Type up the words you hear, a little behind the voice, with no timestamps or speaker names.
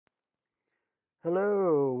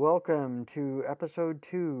Hello, welcome to episode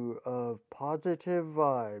 2 of Positive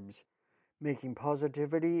Vibes, making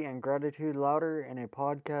positivity and gratitude louder in a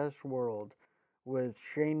podcast world with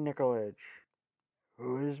Shane Nikolic,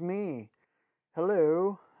 who is me.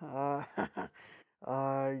 Hello.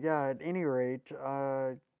 At any rate,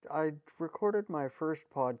 I recorded my first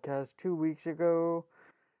podcast 2 weeks ago.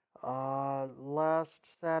 Last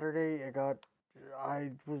Saturday, I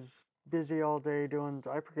was busy all day doing,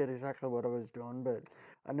 I forget exactly what I was doing, but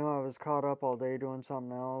I know I was caught up all day doing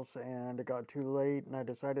something else, and it got too late, and I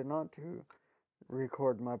decided not to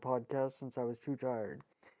record my podcast since I was too tired.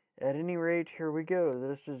 At any rate, here we go.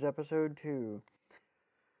 This is episode 2,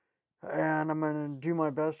 and I'm gonna do my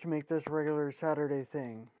best to make this a regular Saturday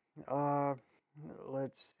thing. Uh,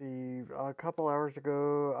 let's see. A couple hours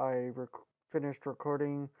ago, finished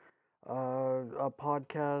recording a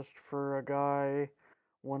podcast for a guy,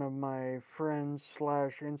 one of my friends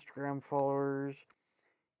slash Instagram followers.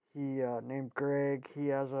 He named Greg. He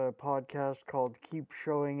has a podcast called Keep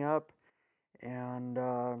Showing Up, and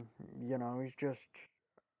he's just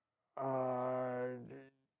uh,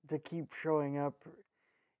 to keep showing up.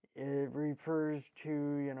 It refers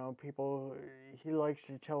to people. He likes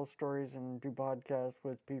to tell stories and do podcasts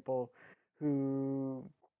with people who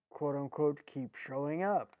quote unquote keep showing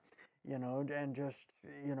up, and just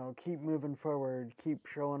keep moving forward, keep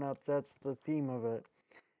showing up. That's the theme of it,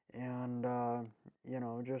 and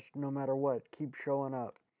just no matter what, keep showing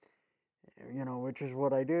up. Which is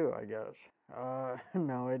what I do, I guess.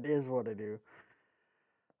 No, it is what I do.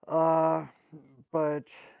 Uh, but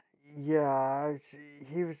yeah,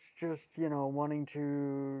 he was just wanting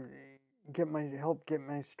to help get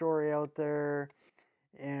my story out there,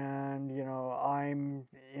 and I'm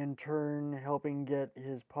in turn helping get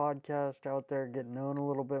his podcast out there, get known a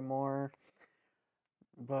little bit more.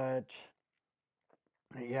 But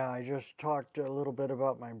yeah, I just talked a little bit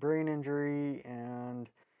about my brain injury and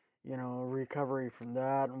recovery from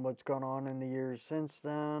that and what's gone on in the years since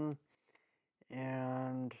then.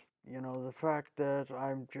 And the fact that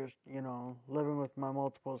I'm just living with my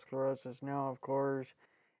multiple sclerosis now, of course,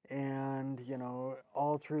 and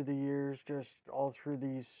all through the years, just all through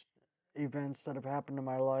these events that have happened in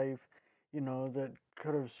my life, that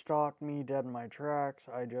could have stopped me dead in my tracks.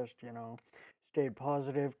 I just stayed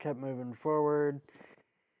positive, kept moving forward,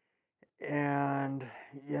 and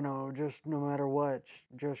just no matter what,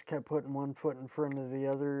 just kept putting one foot in front of the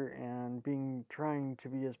other and trying to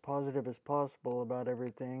be as positive as possible about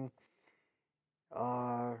everything.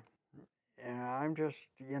 uh and I'm just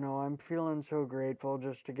I'm feeling so grateful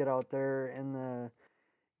just to get out there in the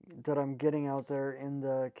that I'm getting out there in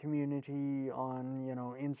the community on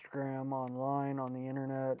Instagram, online, on the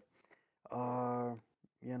internet. uh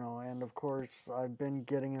and of course I've been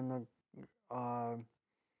getting in the uh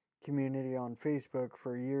community on Facebook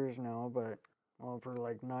for years now, but well, for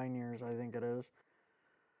like 9 years, I think it is.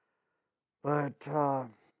 But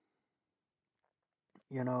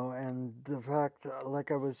and the fact,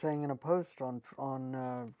 like I was saying in a post on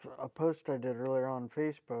a post I did earlier on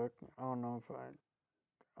Facebook. I don't know if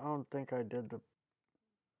I don't think I did the.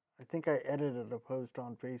 I think I edited a post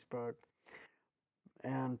on Facebook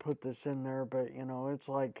and put this in there, but it's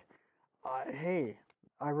like, hey,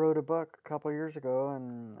 I wrote a book a couple years ago,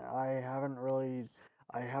 and I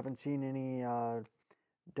haven't seen any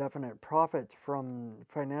definite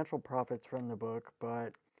financial profits from the book,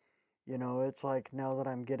 but it's like now that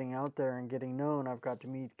I'm getting out there and getting known, I've got to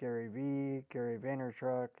meet Gary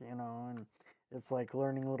Vaynerchuk, and it's like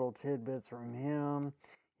learning little tidbits from him.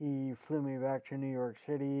 He flew me back to New York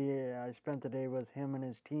City. I spent the day with him and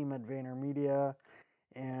his team at VaynerMedia,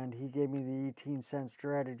 and he gave me the 18-cent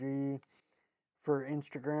strategy for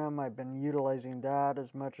Instagram. I've been utilizing that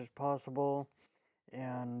as much as possible,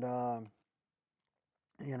 and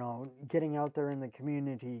getting out there in the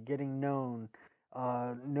community, getting known,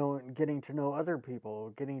 getting to know other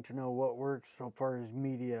people, getting to know what works so far as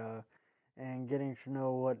media, and getting to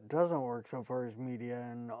know what doesn't work so far as media,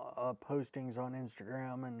 and postings on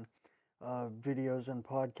Instagram, and videos and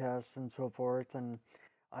podcasts and so forth. And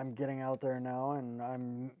I'm getting out there now, and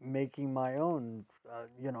I'm making my own.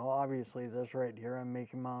 Obviously, this right here, I'm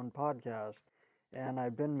making my own podcast, and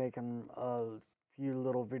I've been making a few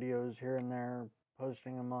little videos here and there,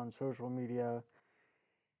 posting them on social media,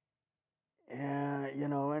 and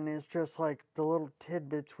and it's just like the little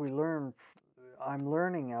tidbits I'm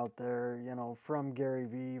learning out there, from Gary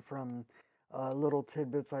V, from little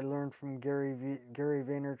tidbits I learned from Gary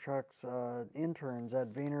Vaynerchuk's interns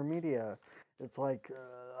at VaynerMedia. It's like,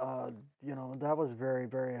 that was very,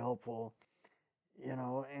 very helpful,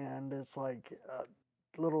 and it's like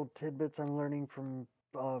little tidbits I'm learning from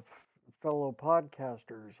fellow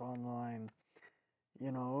podcasters online,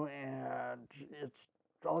 and it's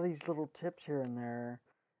all these little tips here and there.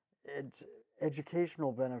 It's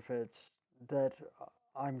educational benefits that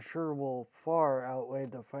I'm sure will far outweigh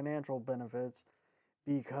the financial benefits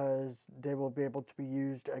because they will be able to be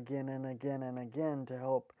used again and again and again to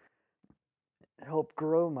help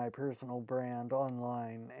grow my personal brand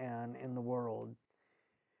online and in the world.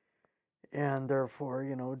 And therefore,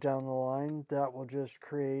 down the line, that will just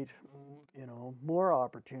create, more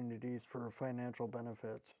opportunities for financial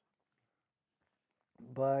benefits.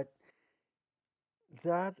 But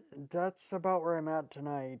that that's about where I'm at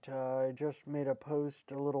tonight. I just made a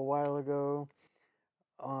post a little while ago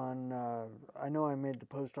on. I know I made the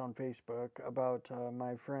post on Facebook about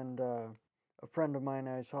my friend, a friend of mine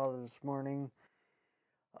I saw this morning.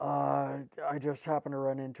 I just happened to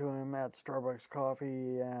run into him at Starbucks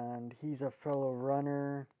Coffee, and he's a fellow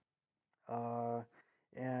runner. Uh,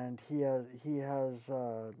 and he has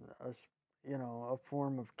a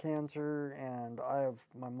form of cancer, and I have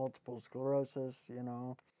my multiple sclerosis.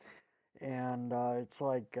 And it's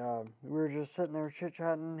like we were just sitting there chit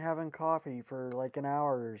chatting, having coffee for like an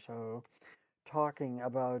hour or so, talking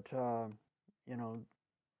about you know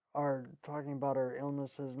our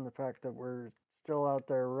illnesses and the fact that we're still out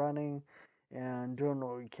there running and doing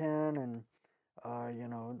what we can, and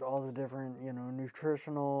all the different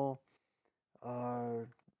nutritional uh,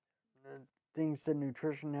 things that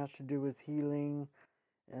nutrition has to do with healing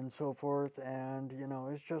and so forth. And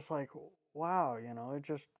it's just like, wow,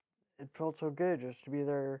 it felt so good just to be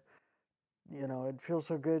there. It feels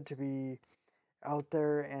so good to be out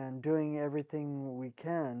there and doing everything we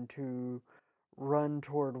can to run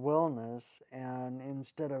toward wellness, and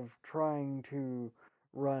instead of trying to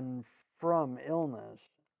run from illness.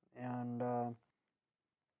 And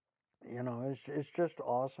it's just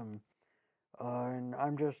awesome. And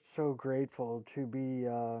I'm just so grateful to be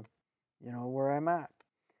where I'm at.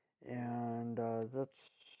 And that's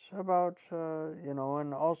about and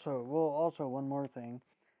also one more thing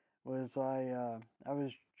was I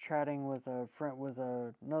was chatting with a friend with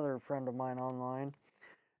another friend of mine online,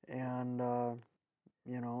 and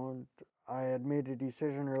you know I had made a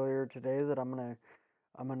decision earlier today that I'm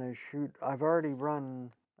gonna shoot. I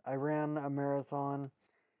ran a marathon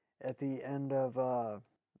at the end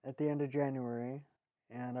of January,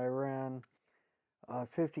 and I ran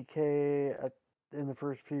 50K in the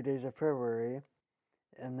first few days of February,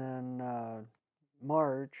 and then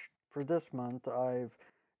March for this month. I've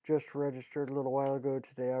just registered a little while ago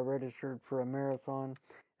today. I registered for a marathon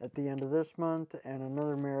at the end of this month and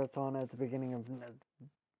another marathon at the beginning of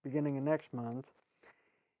next month.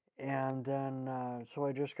 And then so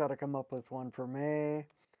I just got to come up with one for May.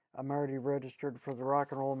 I'm already registered for the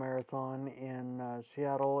Rock and Roll Marathon in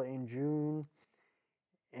Seattle in June,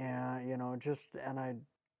 and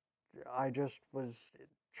I just was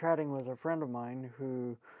chatting with a friend of mine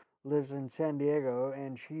who lives in San Diego,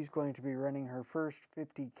 and she's going to be running her first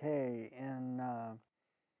 50K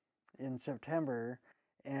in September.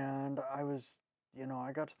 And I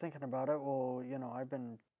got to thinking about it. Well, I've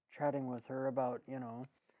been chatting with her about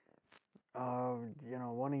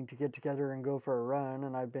wanting to get together and go for a run,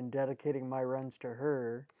 and I've been dedicating my runs to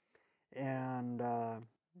her. And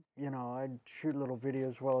I'd shoot little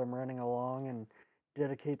videos while I'm running along and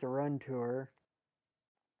dedicate the run to her.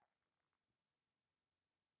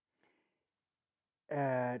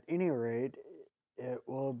 At any rate, it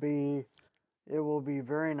will be it will be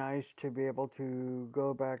very nice to be able to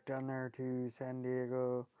go back down there to San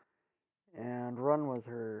Diego and run with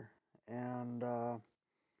her. And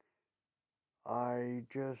I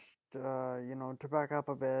just to back up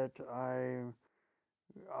a bit, I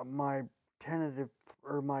my tentative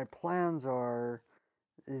or my plans are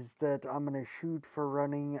is that I'm going to shoot for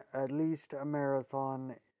running at least a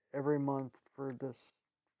marathon every month for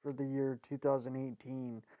the year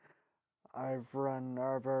 2018. I've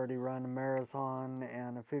already run a marathon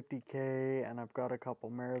and a 50K, and I've got a couple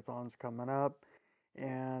marathons coming up,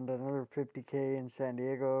 and another 50K in San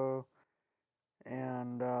Diego,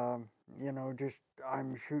 and just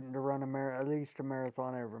I'm shooting to run at least a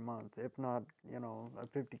marathon every month, if not, a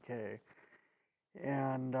 50K,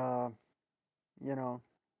 and you know,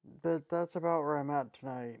 that's about where I'm at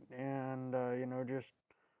tonight, and just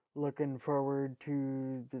looking forward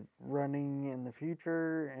to the running in the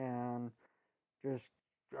future, and just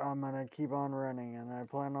I'm gonna keep on running, and I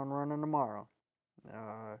plan on running tomorrow.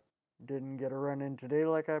 Uh, didn't get a run in today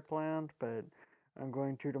like I planned, but I'm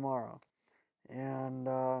going to tomorrow. And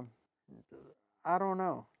I don't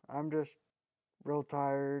know. I'm just real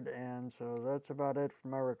tired, and so that's about it for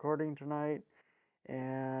my recording tonight.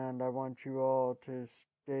 And I want you all to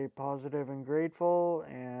stay positive and grateful,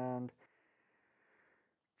 and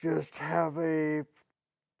just have a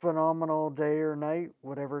phenomenal day or night,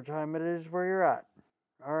 whatever time it is where you're at.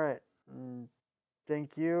 All right.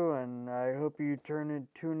 Thank you, and I hope you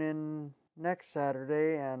tune in next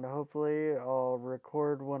Saturday, and hopefully I'll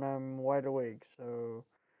record when I'm wide awake. So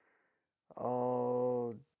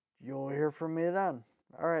you'll hear from me then.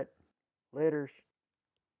 All right. Laters.